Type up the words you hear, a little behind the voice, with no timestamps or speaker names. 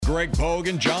Greg Pogue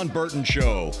and John Burton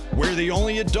Show. We're the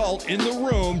only adult in the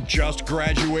room just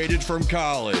graduated from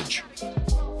college.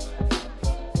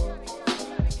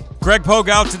 Greg Pogue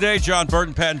out today. John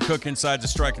Burton, Patton Cook inside the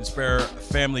Strike and Spare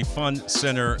Family Fun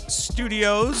Center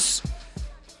studios.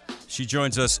 She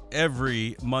joins us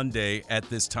every Monday at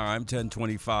this time,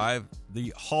 10:25.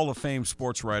 The Hall of Fame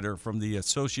sports writer from the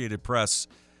Associated Press,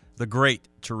 the great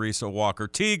Teresa Walker.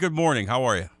 T, good morning. How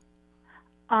are you?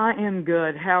 I am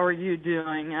good. How are you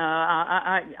doing?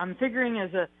 I'm figuring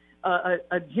as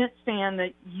a Gents fan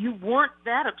that you weren't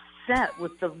that upset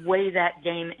with the way that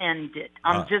game ended.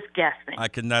 I'm just guessing. I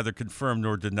can neither confirm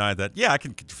nor deny that. Yeah, I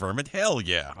can confirm it. Hell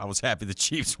yeah. I was happy the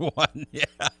Chiefs won. Yeah.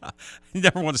 You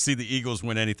never want to see the Eagles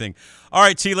win anything. All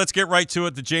right, T, let's get right to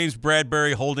it. The James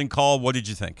Bradberry holding call. What did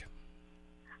you think?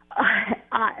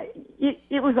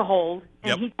 It was a hold,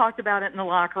 and Yep. he talked about it in the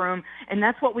locker room, and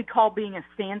that's what we call being a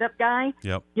stand-up guy.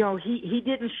 Yep. You know, he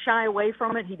didn't shy away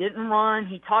from it. He didn't run.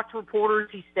 He talked to reporters.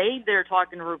 He stayed there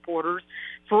talking to reporters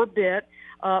for a bit.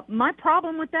 My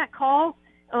problem with that call,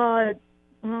 well,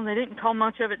 they didn't call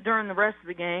much of it during the rest of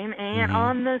the game, and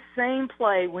on the same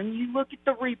play, when you look at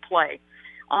the replay,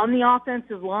 on the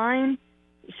offensive line,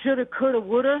 shoulda, coulda,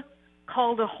 woulda,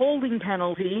 called a holding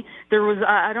penalty. There was,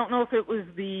 I don't know if it was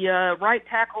the right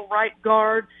tackle, right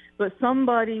guard, but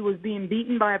somebody was being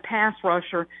beaten by a pass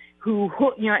rusher who,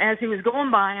 you know, as he was going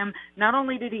by him, not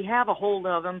only did he have a hold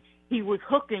of him, he was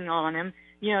hooking on him.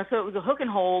 You know, so it was a hook and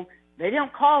hold. They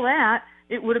don't call that.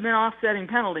 It would have been offsetting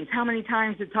penalties. How many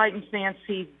times did Titans fans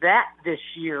see that this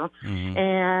year?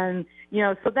 And, you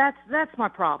know, so that's my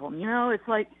problem. You know, it's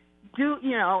like, yes,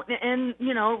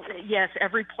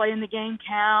 every play in the game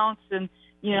counts, and,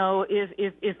 you know,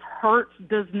 if Hurts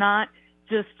does not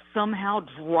just somehow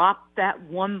drop that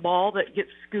one ball that gets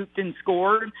scooped and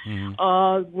scored,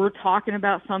 we're talking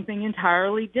about something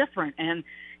entirely different. And,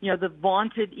 you know, the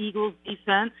vaunted Eagles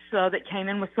defense that came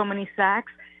in with so many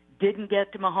sacks didn't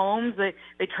get to Mahomes. They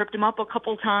tripped him up a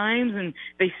couple times, and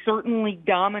they certainly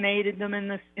dominated them in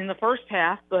the first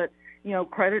half, but you know,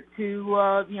 credit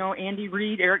to, you know, Andy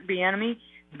Reid, Eric Bieniemy.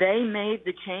 They made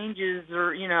the changes,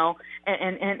 or, you know,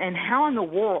 and how in the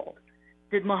world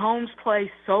did Mahomes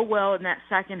play so well in that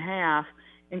second half,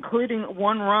 including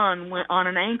one run on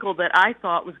an ankle that I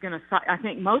thought was going to, I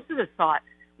think most of us thought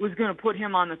was going to put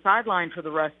him on the sideline for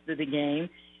the rest of the game.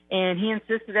 And he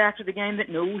insisted after the game that,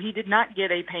 no, he did not get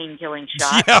a pain-killing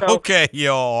shot. Yeah, so, okay.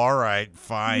 Yo, all right,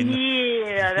 fine.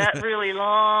 Yeah, that really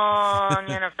long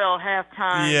NFL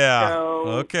halftime. Yeah. So,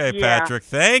 okay, yeah. Patrick.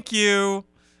 Thank you.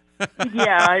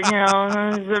 Yeah, you know,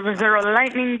 was there a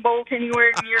lightning bolt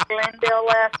anywhere near Glendale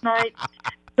last night?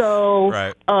 So,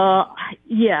 right.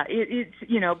 Yeah, it's,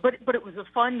 you know, but it was a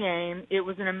fun game. It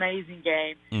was an amazing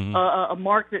game. A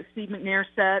mark that Steve McNair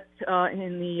set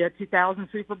in the 2000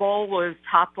 Super Bowl was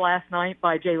topped last night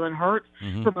by Jalen Hurts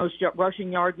for most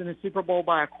rushing yards in the Super Bowl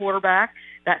by a quarterback.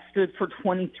 That stood for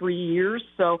 23 years,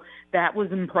 so that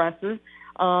was impressive.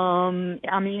 I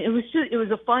mean, it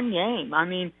was a fun game. I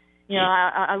mean, you know,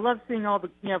 I love seeing all the,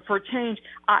 you know, for a change,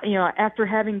 you know, after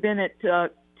having been at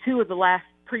two of the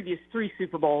previous three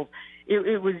Super Bowls,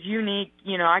 it was unique.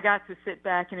 You know, I got to sit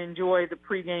back and enjoy the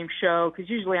pregame show, because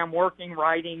usually I'm working,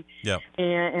 writing,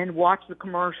 and watch the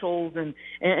commercials and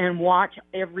watch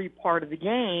every part of the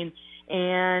game.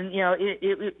 And, you know,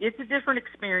 it's a different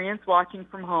experience watching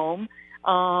from home,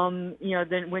 you know,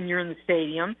 than when you're in the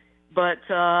stadium. But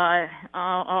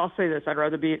I'll say this, I'd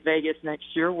rather be at Vegas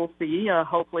next year. We'll see.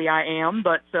 Hopefully I am.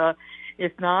 But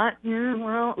if not,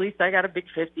 well, at least I got a big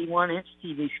 51-inch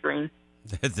TV screen.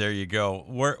 There you go.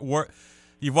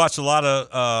 You've watched a lot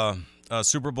of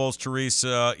Super Bowls,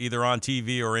 Teresa, either on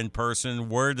TV or in person.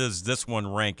 Where does this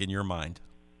one rank in your mind?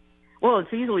 Well,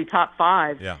 it's easily top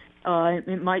 5. Yeah.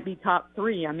 It might be top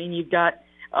 3. I mean, you've got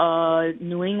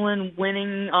New England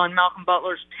winning on Malcolm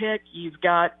Butler's pick. You've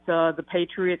got the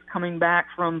Patriots coming back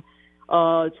from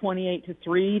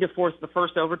 28-3 to force the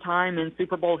first overtime in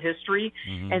Super Bowl history.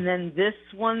 And then this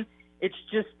one, it's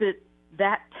just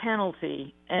that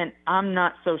penalty, and I'm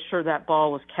not so sure that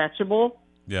ball was catchable.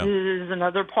 Yeah. This is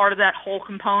another part of that whole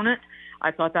component.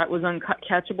 I thought that was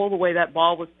uncatchable, the way that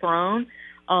ball was thrown.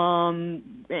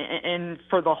 And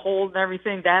for the hold and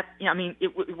everything, that, I mean,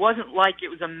 it wasn't like it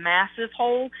was a massive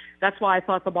hold. That's why I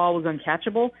thought the ball was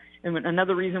uncatchable, and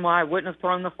another reason why I wouldn't have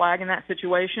thrown the flag in that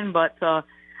situation. But,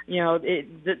 you know,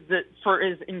 for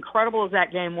as incredible as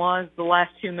that game was, the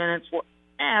last 2 minutes were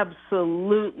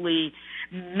absolutely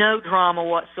no drama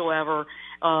whatsoever,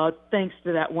 thanks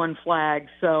to that one flag.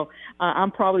 So I'm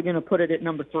probably going to put it at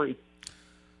number 3.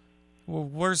 Well,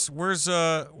 where's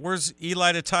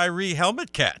Eli to Tyree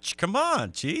helmet catch? Come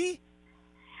on, gee.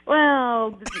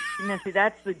 Well, see,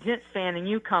 that's the Gents fan in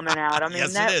you coming out. I mean,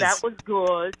 Yes, that was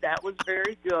good. That was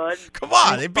very good. Come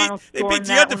on, they beat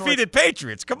the undefeated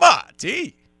Patriots. Come on,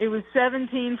 T. It was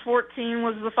 17-14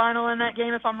 was the final in that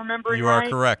game, if I'm remembering right. You are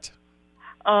correct.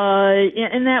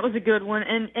 And that was a good one.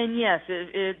 And yes,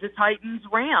 the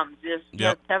Titans-Rams.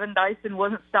 If Kevin Dyson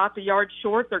wasn't stopped a yard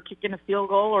short, they're kicking a field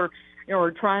goal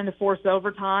or trying to force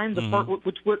overtime,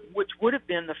 which would have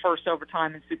been the first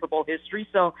overtime in Super Bowl history.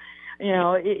 So,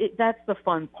 that's the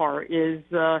fun part is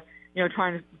trying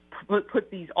to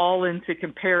put these all into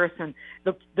comparison.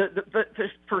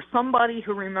 For somebody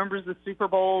who remembers the Super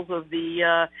Bowls of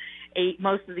the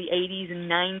most of the 80s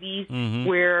and 90s,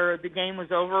 where the game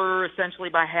was over essentially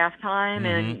by halftime,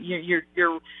 and you're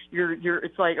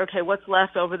it's like, okay, what's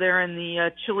left over there in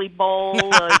the chili bowl?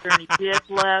 Is there any dip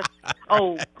left?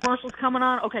 Oh, commercials coming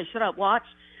on. Okay, shut up, watch.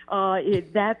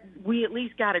 We at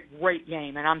least got a great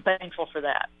game, and I'm thankful for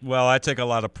that. Well, I take a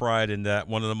lot of pride in that.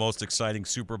 One of the most exciting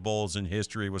Super Bowls in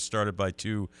history was started by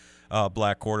two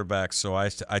black quarterbacks, so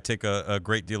I take a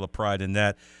great deal of pride in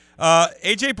that.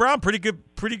 A.J. Brown, pretty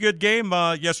good game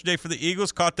yesterday for the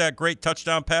Eagles. Caught that great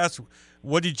touchdown pass.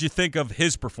 What did you think of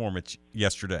his performance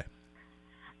yesterday?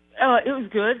 It was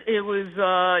good. It was,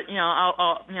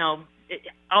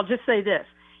 I'll just say this: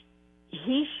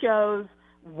 he shows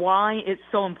why it's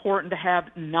so important to have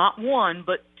not one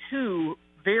but two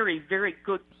very, very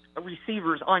good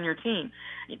receivers on your team.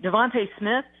 Devontae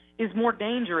Smith is more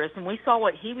dangerous, and we saw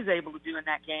what he was able to do in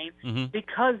that game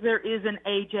because there is an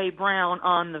A.J. Brown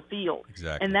on the field.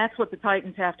 Exactly. And that's what the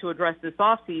Titans have to address this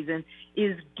offseason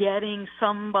is getting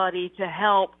somebody to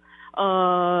help,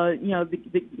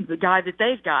 the guy that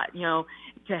they've got,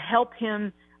 to help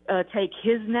him take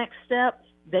his next step.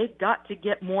 They've got to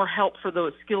get more help for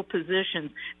those skill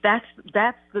positions. That's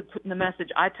the message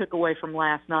I took away from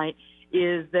last night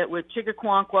is that with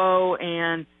Chigakwankwo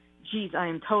and, geez, I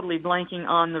am totally blanking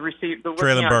on the receiver.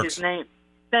 Treylon Burks. His name.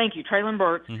 Thank you, Treylon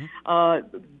Burks.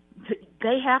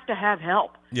 They have to have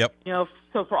help. Yep.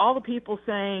 So for all the people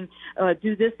saying,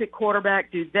 do this at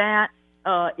quarterback, do that,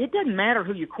 it doesn't matter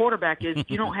who your quarterback is if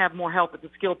you don't have more help at the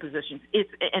skill positions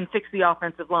and fix the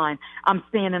offensive line. I'm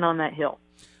standing on that hill.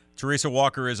 Teresa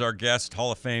Walker is our guest,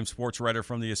 Hall of Fame sports writer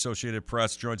from the Associated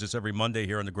Press, joins us every Monday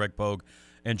here on the Greg Pogue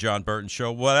and John Burton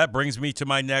Show. Well, that brings me to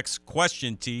my next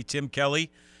question, T. Tim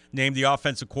Kelly named the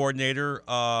offensive coordinator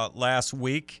last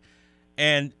week,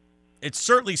 and it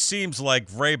certainly seems like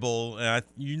Vrabel, and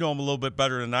you know him a little bit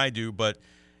better than I do, but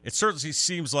it certainly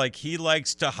seems like he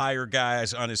likes to hire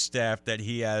guys on his staff that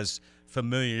he has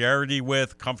familiarity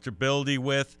with, comfortability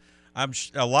with.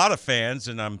 A lot of fans,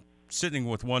 and I'm sitting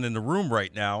with one in the room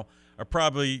right now, are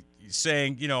probably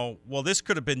saying, well, this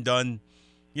could have been done,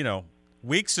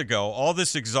 weeks ago. All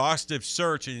this exhaustive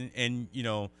search, and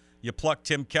you pluck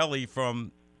Tim Kelly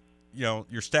from,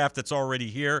 your staff that's already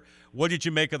here. What did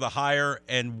you make of the hire,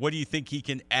 and what do you think he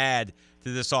can add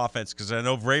to this offense? Because I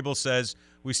know Vrabel says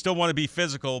we still want to be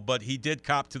physical, but he did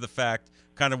cop to the fact,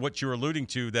 kind of what you're alluding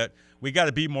to, that we got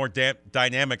to be more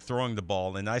dynamic throwing the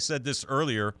ball. And I said this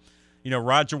earlier.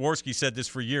 Ron Jaworski said this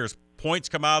for years. Points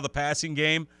come out of the passing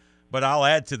game, but I'll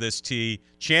add to this, T,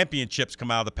 championships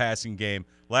come out of the passing game.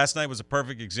 Last night was a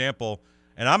perfect example.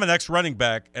 And I'm an ex-running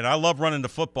back, and I love running the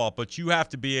football, but you have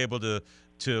to be able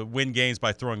to win games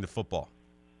by throwing the football.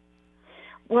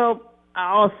 Well,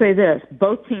 I'll say this.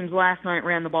 Both teams last night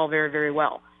ran the ball very, very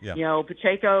well. Yeah.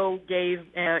 Pacheco gave,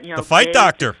 the fight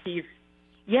doctor.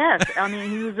 Yes, I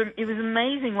mean it was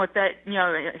amazing what that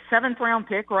 7th-round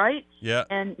pick, right? Yeah.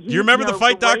 And do you remember the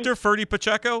fight doctor, Ferdy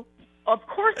Pacheco? Of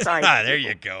course I do. There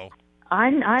you go.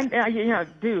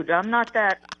 Dude, I'm not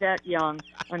that young,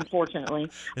 unfortunately.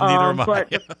 Neither am I.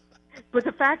 But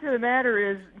the fact of the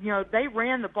matter is, they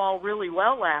ran the ball really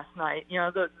well last night.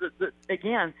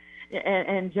 Again.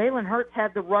 And Jalen Hurts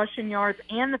had the rushing yards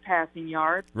and the passing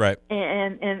yards. Right.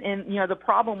 And the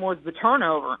problem was the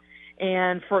turnover.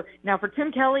 And for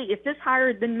Tim Kelly, if this hire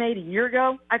had been made a year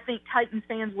ago, I think Titans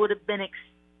fans would have been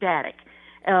ecstatic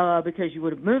because you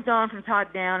would have moved on from Todd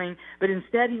Downing. But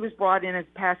instead, he was brought in as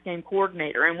pass game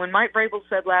coordinator. And when Mike Vrabel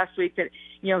said last week that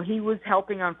he was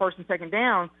helping on first and second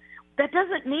down, that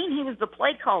doesn't mean he was the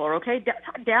play caller. Okay,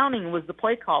 Todd Downing was the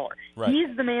play caller. Right.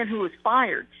 He's the man who was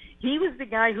fired. He was the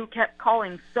guy who kept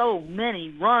calling so many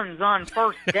runs on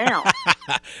first down.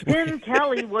 Tim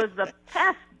Kelly was the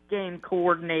pass game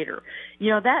coordinator.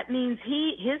 That means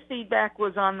his feedback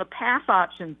was on the pass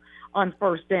options on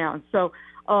first down. So,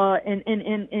 I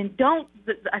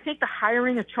think the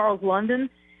hiring of Charles London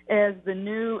as the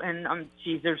new, and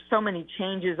there's so many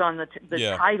changes on the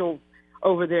titles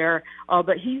over there,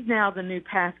 but he's now the new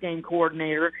pass game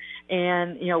coordinator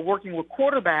and, working with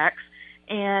quarterbacks.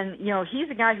 And, he's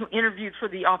a guy who interviewed for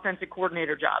the offensive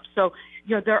coordinator job. So,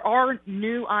 there are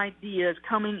new ideas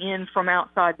coming in from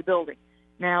outside the building.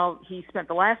 Now, he spent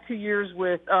the last 2 years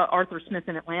with Arthur Smith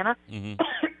in Atlanta. Mm-hmm.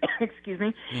 Excuse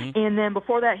me. Mm-hmm. And then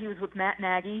before that, he was with Matt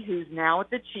Nagy, who's now at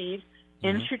the Chiefs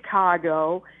in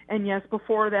Chicago. And, yes,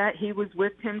 before that, he was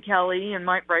with Tim Kelly and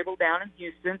Mike Vrabel down in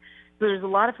Houston. So there's a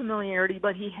lot of familiarity,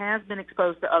 but he has been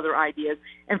exposed to other ideas.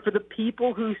 And for the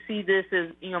people who see this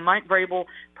as, Mike Vrabel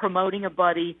promoting a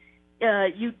buddy,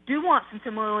 you do want some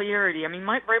familiarity. I mean,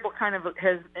 Mike Vrabel kind of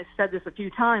has said this a few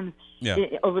times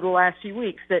over the last few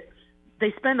weeks, that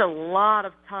they spend a lot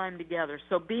of time together.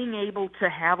 So being able to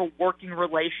have a working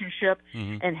relationship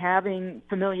and having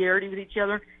familiarity with each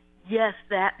other, yes,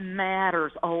 that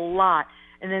matters a lot.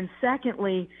 And then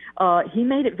secondly, he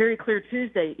made it very clear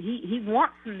Tuesday, he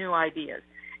wants some new ideas.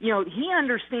 He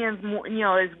understands more,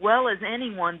 as well as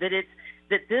anyone that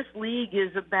this league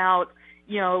is about,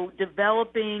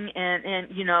 developing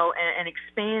and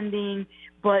expanding.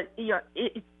 But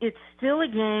it's still a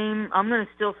game. I'm going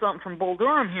to steal something from Bull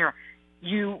Durham here.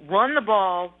 You run the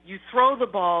ball, you throw the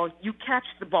ball, you catch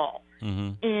the ball.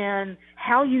 Mm-hmm. And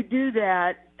how you do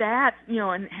that,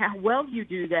 and how well you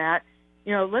do that,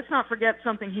 let's not forget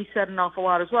something he said an awful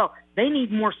lot as well. They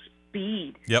need more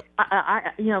speed. Yep.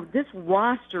 This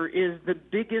roster is the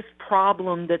biggest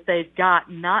problem that they've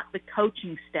got, not the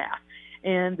coaching staff.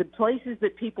 And the places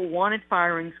that people wanted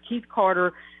firings, Keith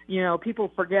Carter,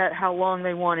 people forget how long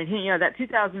they wanted him. That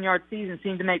 2,000-yard season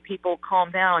seemed to make people calm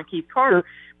down on Keith Carter,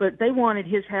 but they wanted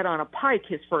his head on a pike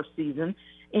his first season.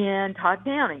 And Todd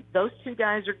Downing, those two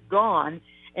guys are gone,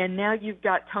 and now you've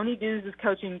got Tony Dews is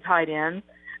coaching tight ends.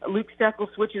 Luke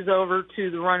Steckel switches over to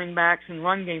the running backs and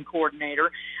run game coordinator.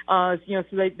 So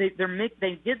they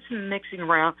did some mixing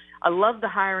around. I love the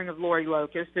hiring of Lori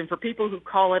Locust, and for people who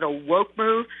call it a woke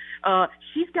move,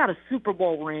 she's got a Super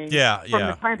Bowl ring. From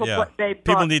the Tampa Bay Bucs.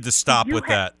 People need to stop with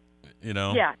that.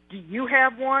 Yeah. Do you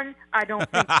have one? I don't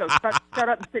think so. Shut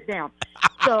up and sit down.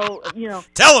 So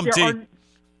tell them, T.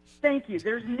 Thank you.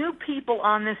 There's new people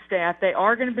on this staff. They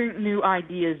are going to bring new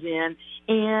ideas in.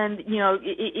 And,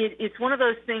 it's one of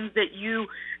those things that you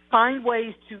find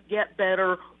ways to get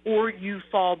better or you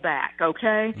fall back,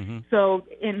 okay? Mm-hmm. So,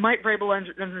 and Mike Vrabel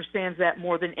understands that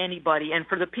more than anybody. And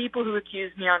for the people who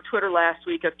accused me on Twitter last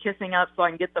week of kissing up so I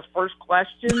can get the first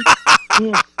question,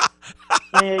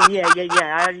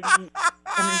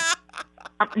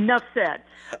 enough said.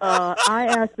 I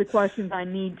ask the questions I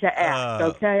need to ask,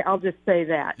 okay? I'll just say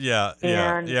that.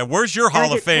 Yeah. Where's your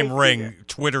Hall of Fame ring,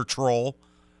 Twitter troll?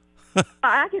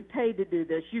 I get paid to do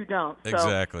this. You don't. So,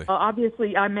 exactly.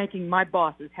 Obviously, I'm making my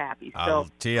bosses happy. So,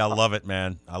 I love it,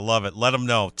 man. I love it. Let them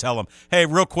know. Tell them. Hey,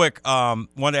 real quick,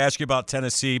 wanted to ask you about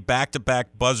Tennessee.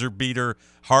 Back-to-back buzzer beater,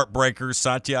 heartbreakers,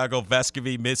 Santiago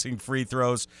Vescovi missing free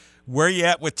throws. Where you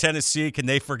at with Tennessee? Can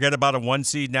they forget about a 1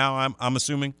 seed now, I'm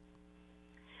assuming?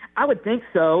 I would think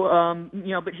so.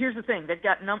 But here's the thing. They've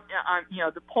got,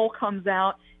 the poll comes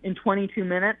out in 22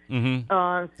 minutes. Mm-hmm.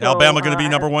 Alabama going to be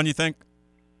number one, you think?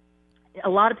 A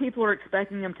lot of people are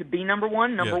expecting them to be number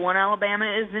one. Number one Alabama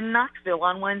is in Knoxville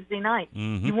on Wednesday night.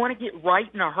 Mm-hmm. You want to get right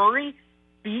in a hurry?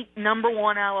 Beat number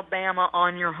one Alabama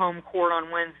on your home court on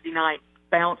Wednesday night.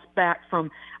 Bounce back from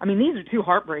 – these are two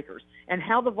heartbreakers. And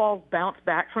how the Vols bounce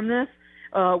back from this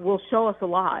will show us a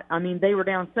lot. They were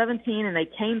down 17 and they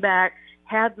came back,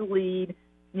 had the lead.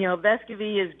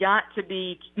 Vescovi has got to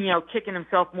be, kicking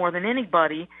himself more than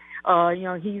anybody.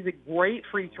 He's a great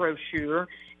free throw shooter.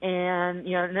 And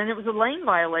then it was a lane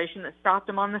violation that stopped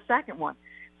him on the second one.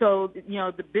 So,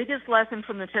 the biggest lesson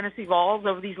from the Tennessee Vols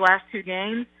over these last two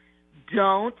games,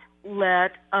 don't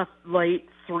let a late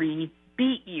three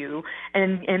beat you,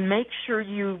 and make sure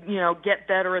you get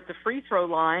better at the free throw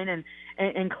line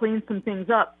and clean some things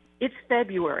up. It's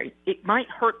February. It might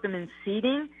hurt them in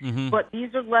seeding, but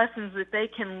these are lessons that they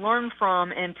can learn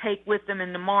from and take with them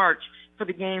into March for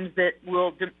the games that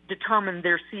will determine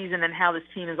their season and how this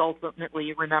team is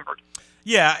ultimately remembered.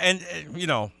 Yeah, and,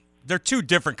 they're two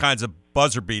different kinds of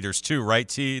buzzer beaters too, right,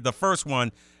 T? The first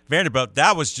one, Vanderbilt,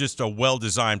 that was just a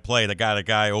well-designed play that got a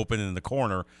guy open in the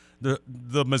corner.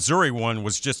 The Missouri one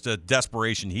was just a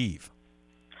desperation heave.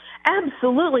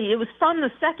 Absolutely. It was from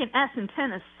the second S in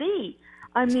Tennessee.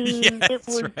 It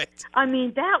was. Right.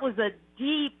 That was a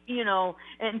deep,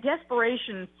 and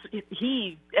desperation.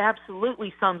 He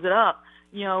absolutely sums it up.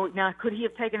 Now could he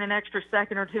have taken an extra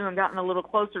second or two and gotten a little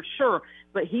closer? Sure,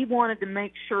 but he wanted to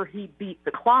make sure he beat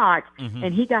the clock,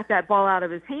 and he got that ball out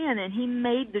of his hand, and he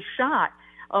made the shot.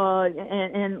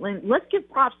 And let's give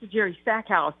props to Jerry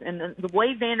Stackhouse and the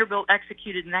way Vanderbilt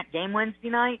executed in that game Wednesday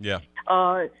night. Yeah.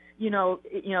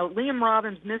 Liam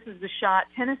Robbins misses the shot.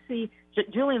 Tennessee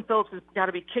Julian Phillips has got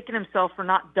to be kicking himself for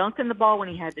not dunking the ball when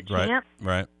he had the chance.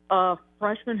 Right.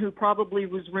 Freshman who probably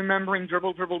was remembering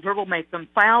dribble, make them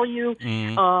foul you.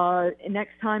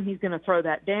 Next time he's going to throw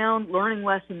that down. Learning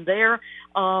lesson there.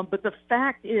 But the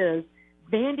fact is,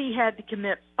 Vandy had to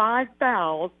commit 5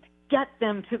 fouls to get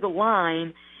them to the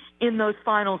line in those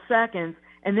final seconds.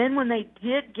 And then when they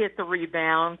did get the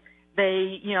rebound,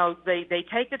 they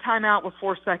take the timeout with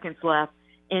 4 seconds left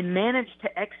and managed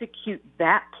to execute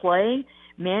that play.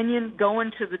 Mannion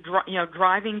going to the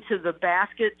driving to the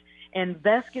basket, and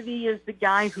Vescovy is the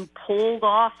guy who pulled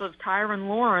off of Tyron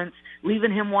Lawrence,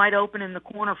 leaving him wide open in the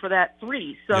corner for that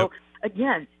 3. So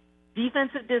again,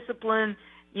 defensive discipline,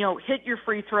 hit your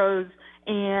free throws,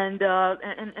 and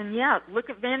look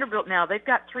at Vanderbilt now. They've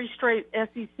got 3 straight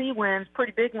SEC wins,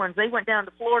 pretty big ones. They went down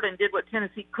to Florida and did what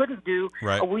Tennessee couldn't do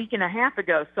a week and a half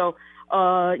ago. So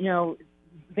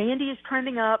Vandy is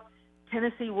trending up.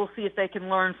 Tennessee, we'll see if they can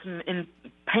learn some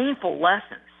painful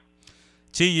lessons.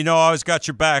 T, I always got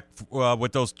your back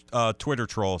with those Twitter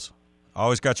trolls. I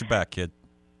always got your back, kid.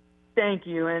 Thank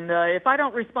you. And if I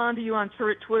don't respond to you on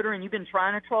Twitter and you've been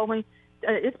trying to troll me,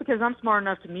 it's because I'm smart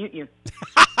enough to mute you.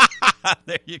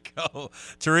 There you go.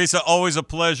 Teresa, always a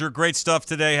pleasure. Great stuff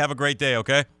today. Have a great day,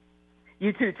 okay?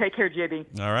 You too. Take care,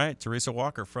 JB. All right. Teresa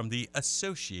Walker from the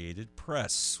Associated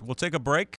Press. We'll take a break.